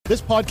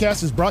This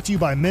podcast is brought to you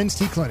by Men's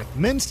T Clinic.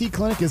 Men's T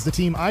Clinic is the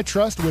team I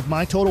trust with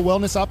my total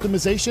wellness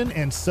optimization,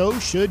 and so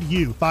should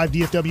you. 5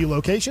 DFW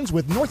locations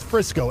with North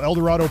Frisco, El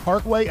Dorado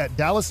Parkway at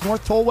Dallas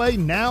North Tollway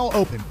now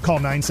open. Call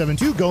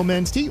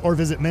 972-GO-MEN'S-T or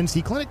visit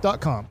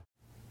mensteclinic.com.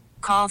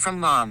 Call from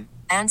mom.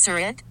 Answer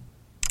it.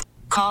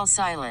 Call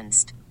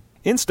silenced.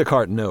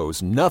 Instacart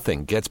knows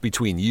nothing gets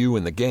between you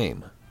and the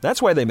game.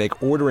 That's why they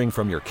make ordering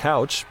from your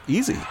couch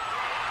easy.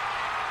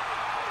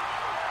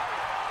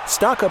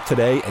 Stock up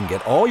today and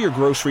get all your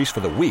groceries for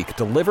the week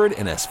delivered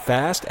in as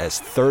fast as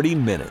 30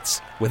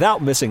 minutes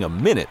without missing a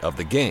minute of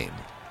the game.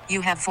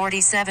 You have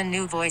 47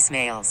 new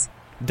voicemails.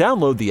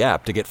 Download the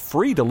app to get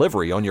free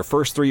delivery on your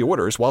first 3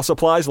 orders while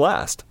supplies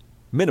last.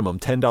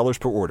 Minimum $10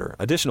 per order.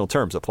 Additional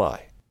terms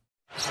apply.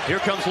 Here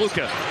comes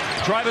Luka,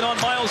 driving on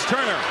Miles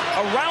Turner,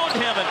 around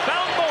him and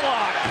found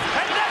Bullock,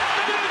 and that's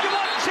the dude you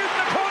want shooting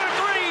the corner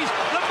threes.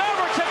 The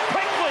Mavericks have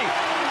quickly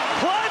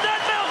climbed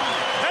that mountain,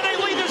 and they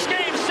lead this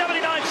game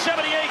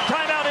 79-78.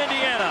 Timeout,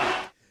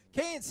 Indiana.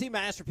 KNC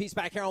Masterpiece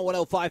back here on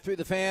 105 through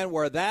the Fan,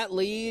 where that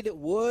lead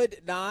would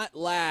not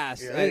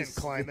last. Yeah, they didn't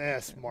climb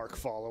S, Mark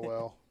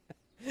Followell.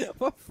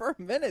 Well, for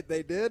a minute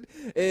they did,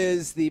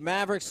 is the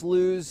Mavericks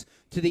lose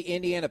to the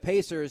Indiana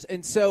Pacers.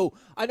 And so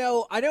I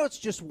know it's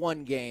just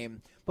one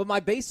game, but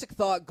my basic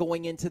thought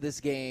going into this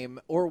game,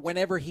 or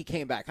whenever he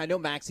came back, I know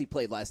Maxey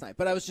played last night,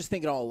 but I was just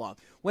thinking all along,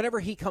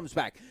 whenever he comes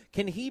back,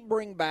 can he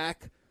bring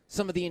back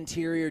some of the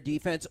interior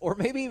defense, or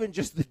maybe even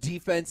just the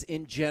defense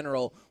in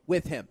general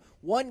with him?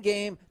 One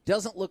game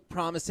doesn't look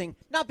promising,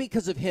 not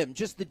because of him,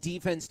 just the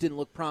defense didn't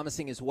look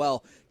promising as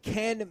well.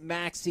 Can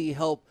Maxey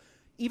help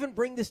even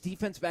bring this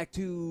defense back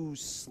to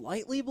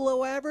slightly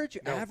below average?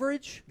 No.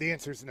 Average? The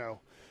answer is no.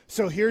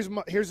 So here's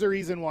the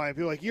reason why.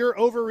 People are like, you're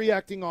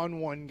overreacting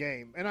on one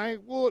game. And I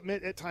will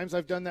admit at times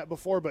I've done that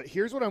before, but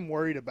here's what I'm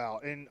worried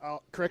about. And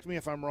correct me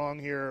if I'm wrong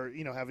here,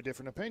 or, have a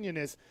different opinion,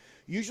 is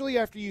usually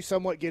after you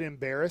somewhat get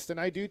embarrassed, and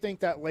I do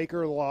think that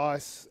Laker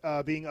loss,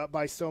 being up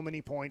by so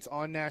many points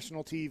on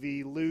national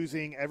TV,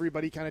 losing,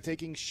 everybody kind of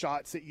taking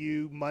shots at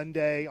you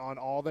Monday on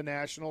all the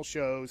national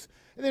shows,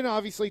 and then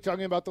obviously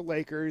talking about the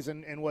Lakers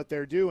and what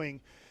they're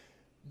doing.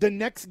 The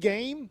next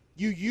game,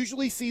 you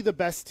usually see the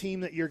best team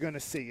that you're going to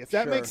see. If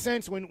that makes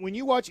sense, when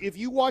you watch, if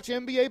you watch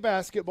NBA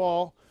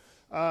basketball,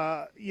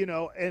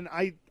 and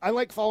I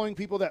like following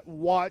people that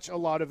watch a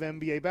lot of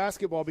NBA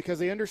basketball because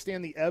they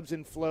understand the ebbs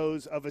and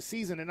flows of a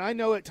season. And I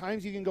know at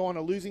times you can go on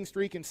a losing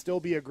streak and still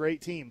be a great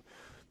team.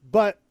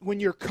 But when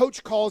your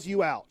coach calls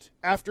you out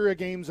after a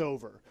game's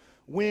over,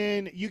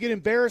 when you get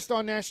embarrassed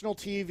on national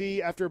TV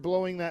after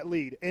blowing that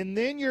lead, and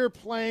then you're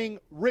playing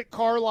Rick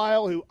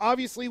Carlisle, who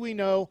obviously we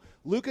know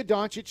Luka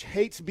Doncic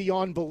hates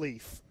beyond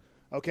belief.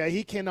 Okay,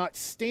 he cannot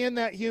stand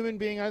that human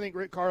being. I think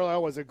Rick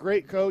Carlisle was a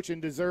great coach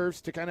and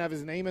deserves to kind of have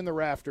his name in the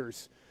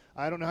rafters.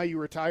 I don't know how you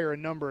retire a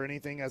number or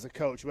anything as a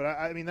coach, but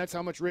I mean that's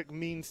how much Rick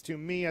means to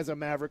me as a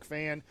Maverick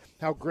fan,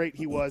 how great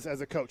he was as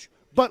a coach.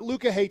 But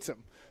Luka hates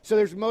him, so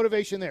there's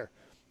motivation there.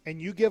 And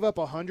you give up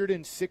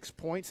 106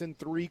 points in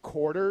 3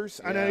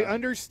 quarters. Yeah. And I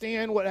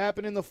understand what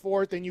happened in the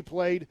fourth, and you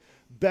played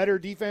better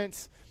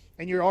defense,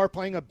 and you are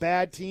playing a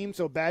bad team,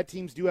 so bad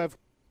teams do have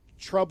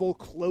trouble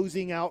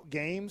closing out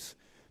games.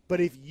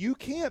 But if you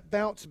can't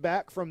bounce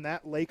back from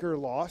that Laker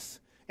loss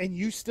and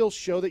you still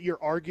show that you're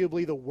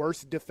arguably the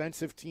worst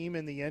defensive team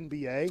in the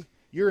NBA,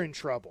 you're in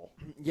trouble.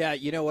 Yeah,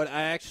 you know what?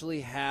 I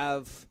actually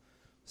have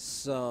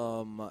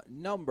some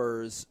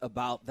numbers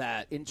about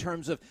that in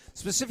terms of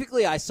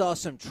specifically I saw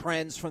some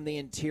trends from the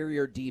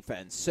interior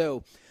defense.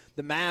 So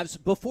the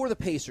Mavs, before the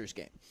Pacers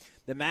game,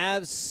 the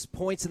Mavs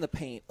points in the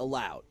paint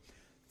allowed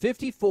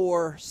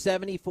 54,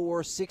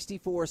 74,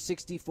 64,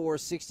 64,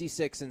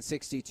 66, and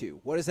 62.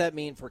 What does that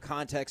mean for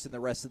context in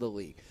the rest of the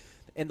league?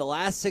 In the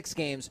last 6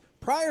 games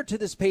prior to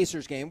this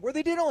Pacers game, where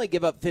they did only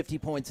give up 50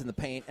 points in the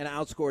paint and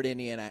outscored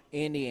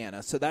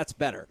Indiana, so that's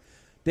better.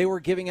 They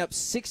were giving up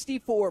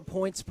 64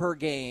 points per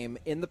game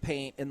in the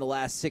paint in the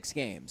last 6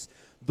 games.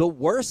 The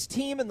worst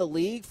team in the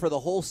league for the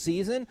whole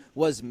season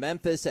was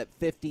Memphis at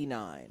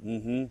 59.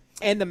 Mm-hmm.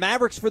 And the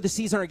Mavericks for the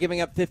season are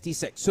giving up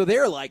 56. So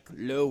they're like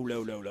low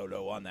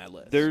on that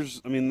list.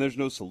 There's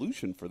no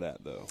solution for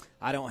that, though.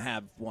 I don't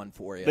have one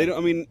for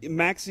you.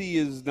 Maxey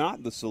is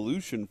not the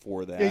solution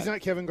for that. Yeah, he's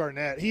not Kevin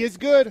Garnett. He is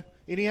good,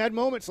 and he had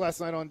moments last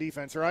night on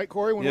defense, right,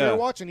 Corey? When we were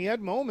watching, he had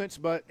moments,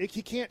 but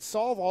he can't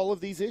solve all of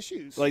these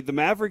issues. Like the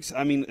Mavericks,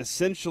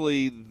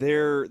 essentially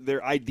their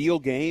ideal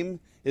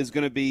game is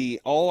going to be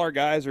all our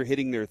guys are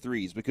hitting their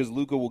threes because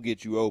Luka will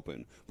get you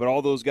open. But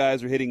all those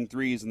guys are hitting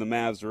threes and the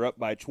Mavs are up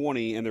by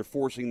 20 and they're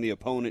forcing the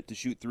opponent to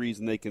shoot threes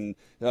and they can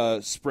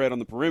spread on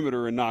the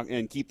perimeter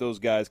and keep those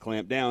guys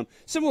clamped down.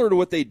 Similar to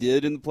what they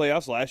did in the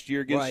playoffs last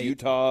year against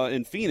Utah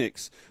and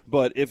Phoenix.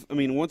 But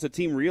once a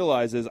team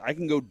realizes I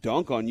can go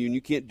dunk on you and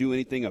you can't do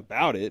anything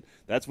about it,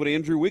 that's what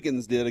Andrew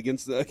Wiggins did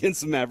against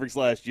the Mavericks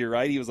last year,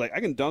 right? He was like, I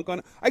can dunk on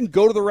it. I can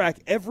go to the rack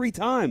every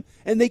time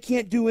and they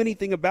can't do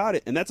anything about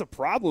it. And that's a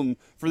problem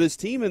for this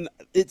team, and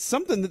it's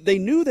something that they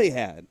knew they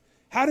had.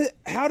 How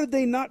did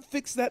they not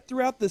fix that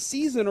throughout the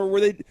season, or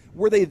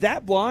were they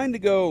that blind to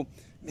go,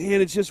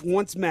 man, it's just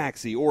once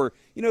Maxey, or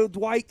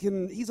Dwight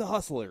he's a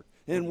hustler.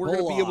 And we're going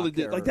to be able to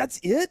do Bullock, that's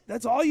it.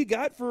 That's all you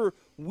got for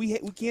we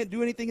can't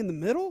do anything in the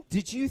middle.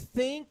 Did you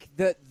think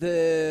that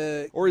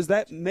or is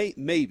that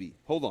maybe?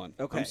 Hold on.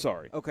 Okay. I'm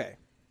sorry. Okay.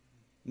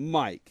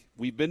 Mike,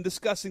 we've been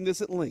discussing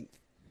this at length.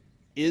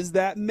 Is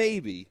that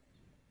maybe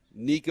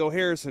Nico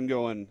Harrison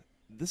going,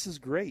 this is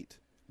great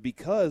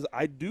because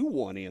I do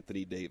want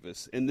Anthony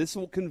Davis, and this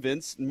will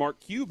convince Mark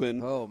Cuban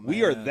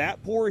we are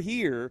that poor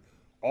here.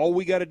 All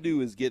we got to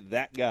do is get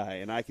that guy,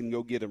 and I can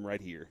go get him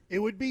right here. It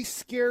would be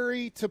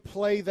scary to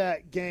play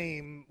that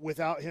game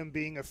without him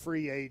being a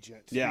free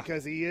agent. Yeah.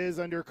 Because he is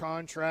under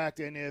contract,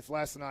 and if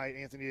last night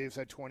Anthony Davis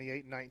had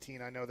 28 and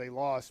 19, I know they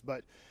lost,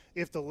 but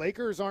if the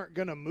Lakers aren't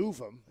going to move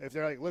him, if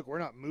they're like, look, we're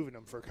not moving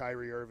him for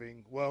Kyrie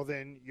Irving, well,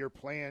 then your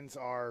plans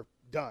are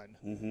done.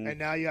 Mm-hmm. And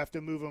now you have to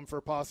move him for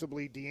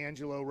possibly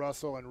D'Angelo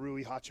Russell and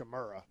Rui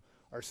Hachimura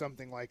or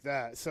something like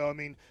that. So, I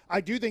mean,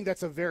 I do think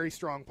that's a very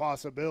strong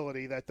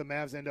possibility that the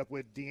Mavs end up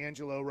with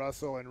D'Angelo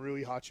Russell and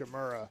Rui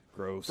Hachimura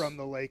from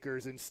the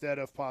Lakers instead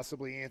of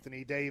possibly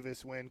Anthony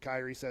Davis when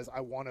Kyrie says,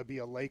 I want to be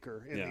a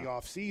Laker in the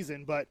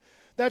offseason. But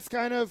that's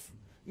kind of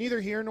neither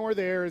here nor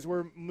there as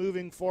we're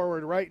moving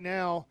forward. Right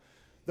now,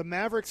 the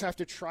Mavericks have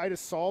to try to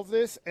solve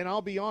this, and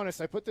I'll be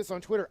honest, I put this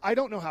on Twitter. I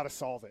don't know how to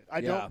solve it.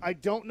 I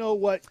don't know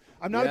what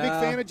 – I'm not a big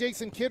fan of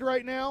Jason Kidd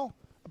right now.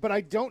 But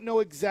I don't know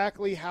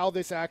exactly how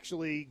this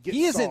actually gets solved.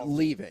 He isn't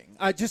leaving.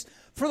 I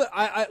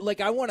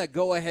want to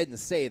go ahead and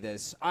say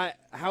this.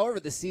 However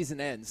the season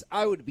ends,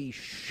 I would be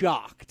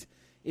shocked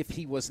if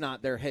he was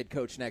not their head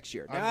coach next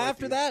year. Now,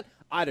 after that,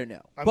 I don't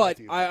know. But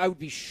I would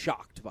be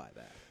shocked by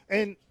that.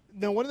 And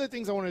now one of the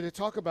things I wanted to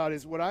talk about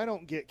is what I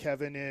don't get,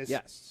 Kevin, is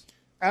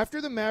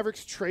after the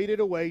Mavericks traded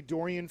away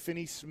Dorian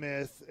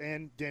Finney-Smith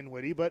and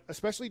Dinwiddie, but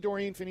especially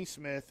Dorian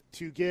Finney-Smith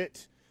to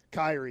get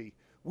Kyrie,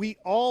 we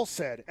all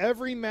said,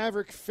 every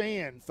Maverick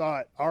fan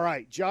thought, all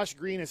right, Josh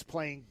Green is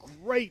playing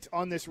great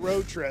on this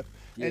road trip,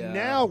 and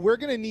now we're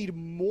going to need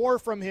more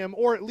from him,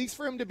 or at least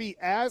for him to be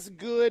as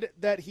good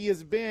that he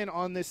has been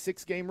on this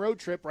 6-game road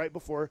trip right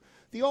before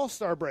the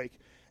All-Star break.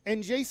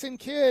 And Jason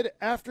Kidd,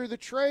 after the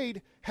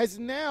trade, has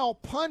now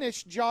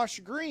punished Josh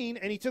Green,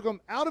 and he took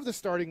him out of the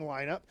starting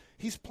lineup.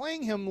 He's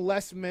playing him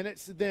less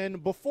minutes than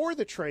before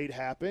the trade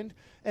happened,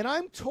 and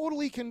I'm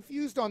totally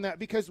confused on that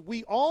because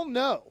we all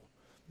know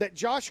that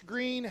Josh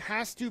Green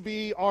has to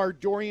be our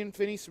Dorian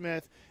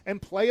Finney-Smith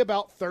and play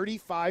about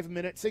 35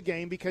 minutes a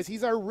game because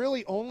he's our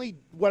really only,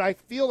 what I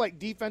feel like,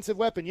 defensive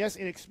weapon. Yes,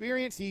 in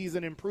experience, he's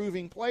an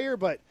improving player,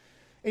 but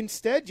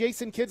instead,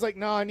 Jason Kidd's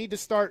like, I need to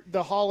start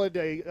the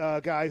Holiday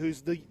guy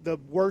who's the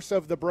worst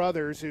of the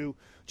brothers who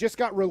just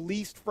got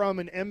released from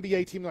an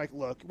NBA team. Like,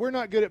 look, we're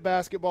not good at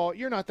basketball.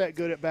 You're not that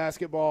good at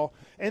basketball.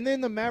 And then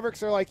the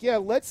Mavericks are like,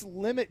 let's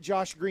limit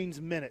Josh Green's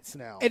minutes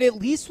now. And at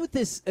least with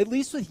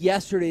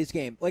yesterday's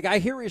game, like I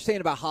hear what you're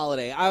saying about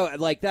Holiday.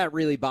 That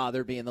really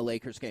bothered me in the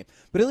Lakers game.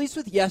 But at least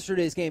with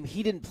yesterday's game,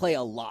 he didn't play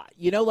a lot.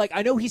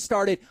 I know he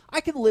started.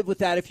 I can live with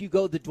that if you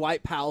go the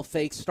Dwight Powell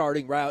fake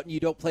starting route and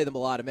you don't play them a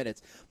lot of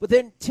minutes. But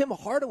then Tim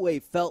Hardaway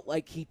felt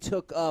like he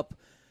took up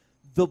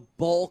the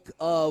bulk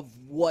of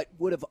what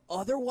would have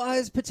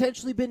otherwise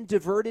potentially been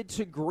diverted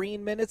to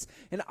Green minutes.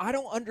 And I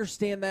don't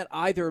understand that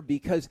either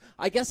because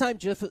I guess I'm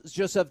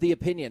just of the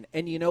opinion.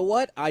 And you know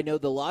what? I know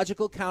the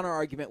logical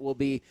counter-argument will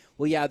be,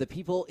 the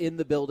people in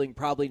the building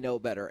probably know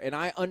better. And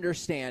I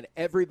understand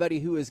everybody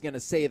who is going to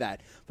say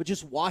that. But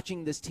just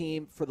watching this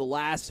team for the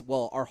last,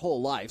 our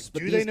whole lives.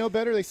 But they know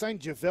better? They signed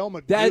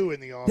JaVale McGee in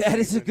the offseason. That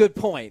is a good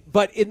point.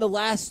 But in the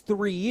last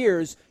 3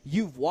 years,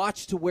 you've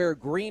watched to where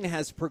Green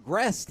has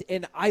progressed.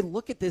 And I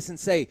look at this and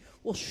say,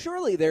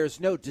 surely there's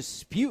no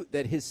dispute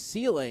that his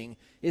ceiling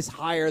is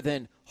higher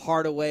than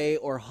Hardaway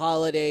or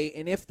Holiday.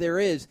 And if there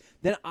is,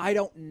 then I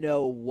don't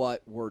know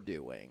what we're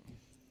doing.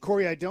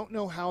 Corey, I don't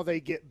know how they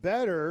get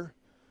better.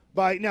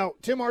 Now,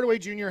 Tim Hardaway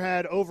Jr.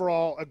 had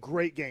overall a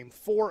great game,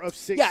 4 of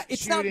 6 Yeah,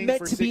 it's shooting not meant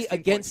for to be 16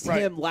 against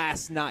points. him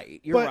last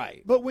night. You're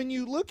right. But when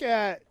you look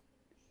at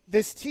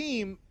this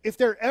team, if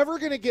they're ever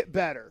going to get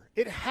better,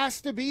 it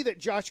has to be that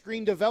Josh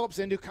Green develops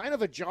into kind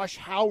of a Josh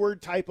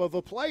Howard type of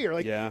a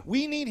player.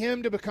 We need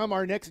him to become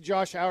our next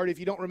Josh Howard. If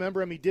you don't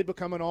remember him, he did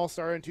become an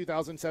All-Star in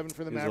 2007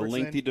 for the Mavericks. He's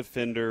a lengthy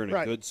defender and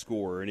a good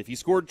scorer. And if he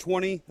scored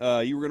 20,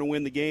 you were going to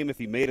win the game. If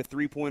he made a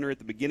three-pointer at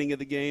the beginning of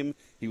the game,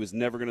 he was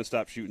never going to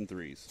stop shooting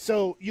threes.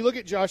 So you look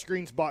at Josh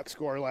Green's box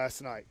score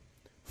last night.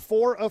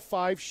 4 of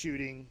 5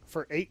 shooting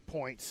for 8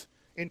 points.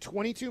 In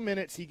 22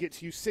 minutes, he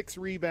gets you 6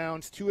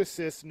 rebounds, 2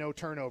 assists, no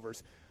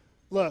turnovers.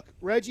 Look,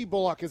 Reggie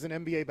Bullock is an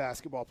NBA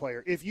basketball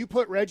player. If you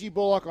put Reggie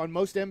Bullock on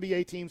most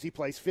NBA teams, he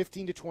plays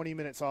 15 to 20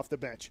 minutes off the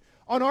bench.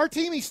 On our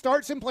team, he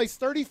starts and plays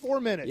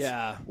 34 minutes.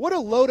 Yeah. What a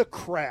load of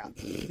crap.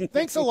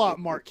 Thanks a lot,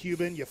 Mark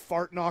Cuban, you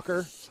fart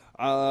knocker.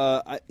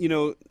 I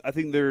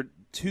think there are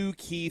 2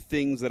 key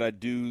things that I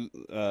do.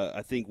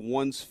 I think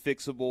one's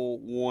fixable.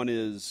 One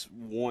is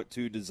want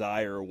to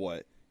desire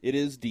what? It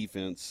is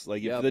defense.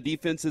 If the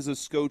defense is a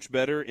scotch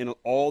better in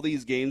all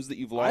these games that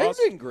you've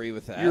lost, I agree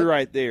with that. You're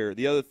right there.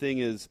 The other thing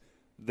is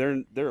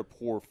they're a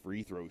poor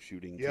free throw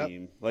shooting Yep.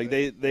 team. Like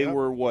they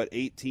were what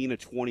 18 of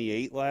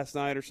 28 last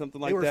night or something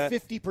like that. They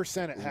were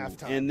 50% at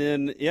halftime. And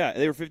then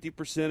they were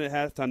 50% at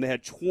halftime. They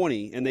had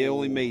 20 and they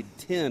only made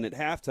 10 at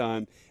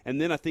halftime.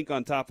 And then I think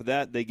on top of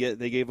that they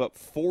gave up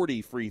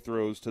 40 free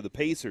throws to the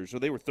Pacers. So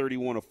they were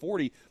 31 of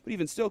 40, but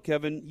even still,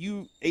 Kevin,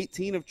 you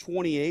 18 of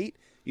 28,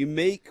 you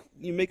make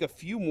a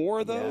few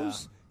more of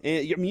those. Yeah.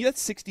 And I mean,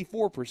 that's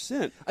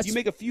 64%. You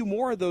make a few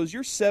more of those,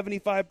 you're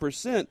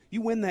 75%.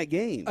 You win that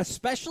game.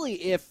 Especially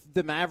if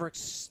the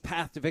Mavericks'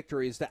 path to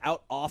victory is to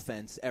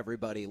out-offense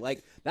everybody.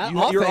 Like that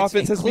your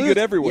offense has to be good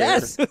everywhere.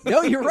 Yes.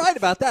 No, you're right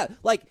about that.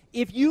 Like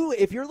if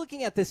you're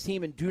looking at this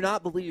team and do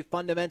not believe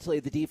fundamentally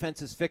the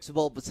defense is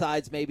fixable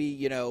besides maybe,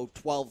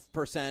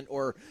 12%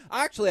 or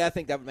actually I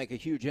think that would make a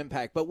huge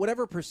impact. But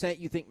whatever percent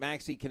you think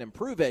Maxey can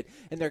improve it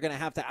and they're going to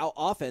have to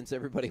out-offense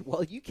everybody,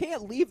 well, you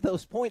can't leave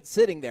those points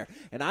sitting there.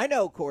 And I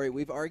know, Corey,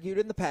 we've argued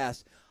in the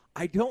past,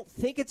 I don't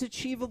think it's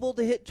achievable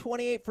to hit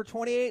 28 for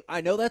 28.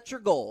 I know that's your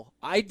goal.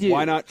 I do.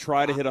 Why not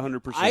try to hit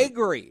 100%? I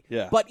agree.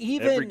 Yeah. But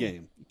even every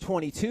game.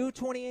 22,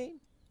 28,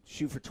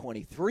 shoot for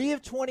 23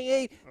 of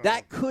 28,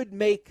 that could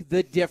make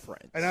the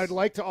difference. And I'd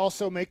like to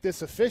also make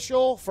this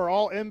official for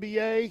all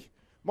NBA.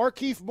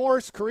 Markieff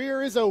Morris'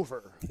 career is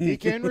over. He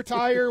can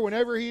retire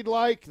whenever he'd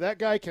like. That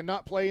guy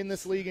cannot play in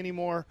this league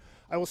anymore.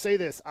 I will say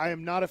this. I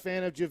am not a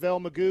fan of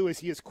JaVale McGee as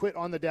he has quit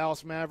on the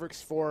Dallas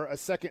Mavericks for a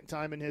second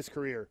time in his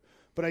career.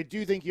 But I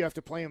do think you have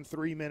to play him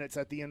 3 minutes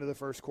at the end of the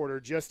first quarter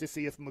just to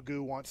see if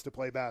Magoo wants to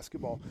play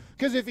basketball.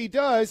 Because if he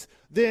does,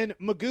 then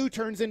Magoo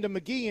turns into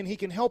McGee and he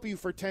can help you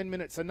for 10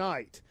 minutes a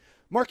night.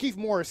 Markieff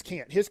Morris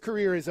can't. His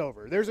career is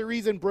over. There's a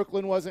reason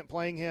Brooklyn wasn't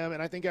playing him,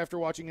 and I think after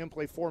watching him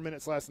play 4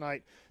 minutes last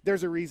night,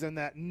 there's a reason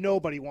that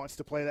nobody wants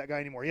to play that guy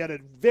anymore. He had a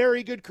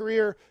very good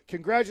career.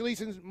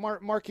 Congratulations,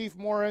 Markieff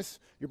Morris.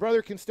 Your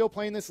brother can still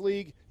play in this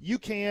league. You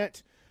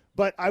can't.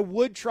 But I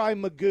would try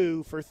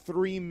Magoo for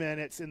 3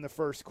 minutes in the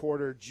first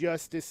quarter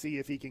just to see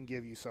if he can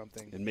give you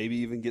something. And maybe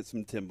even get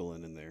some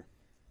Timbaland in there.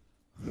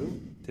 Who?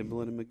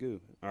 Timbaland and Magoo.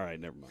 All right,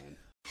 never mind.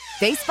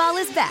 Baseball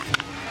is back,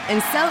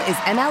 and so is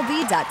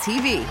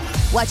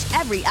MLB.tv. Watch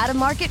every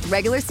out-of-market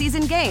regular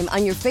season game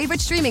on your favorite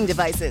streaming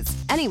devices,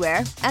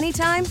 anywhere,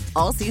 anytime,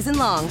 all season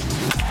long.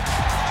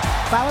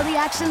 Follow the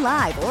action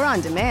live or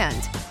on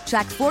demand.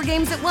 Track 4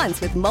 games at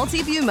once with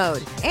multi-view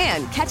mode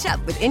and catch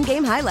up with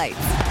in-game highlights.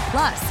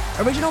 Plus,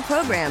 original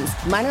programs,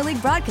 minor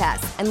league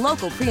broadcasts, and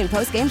local pre- and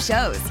post-game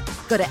shows.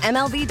 Go to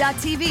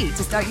MLB.tv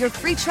to start your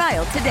free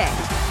trial today.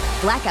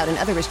 Blackout and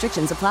other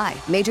restrictions apply.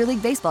 Major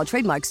League Baseball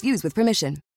trademarks used with permission.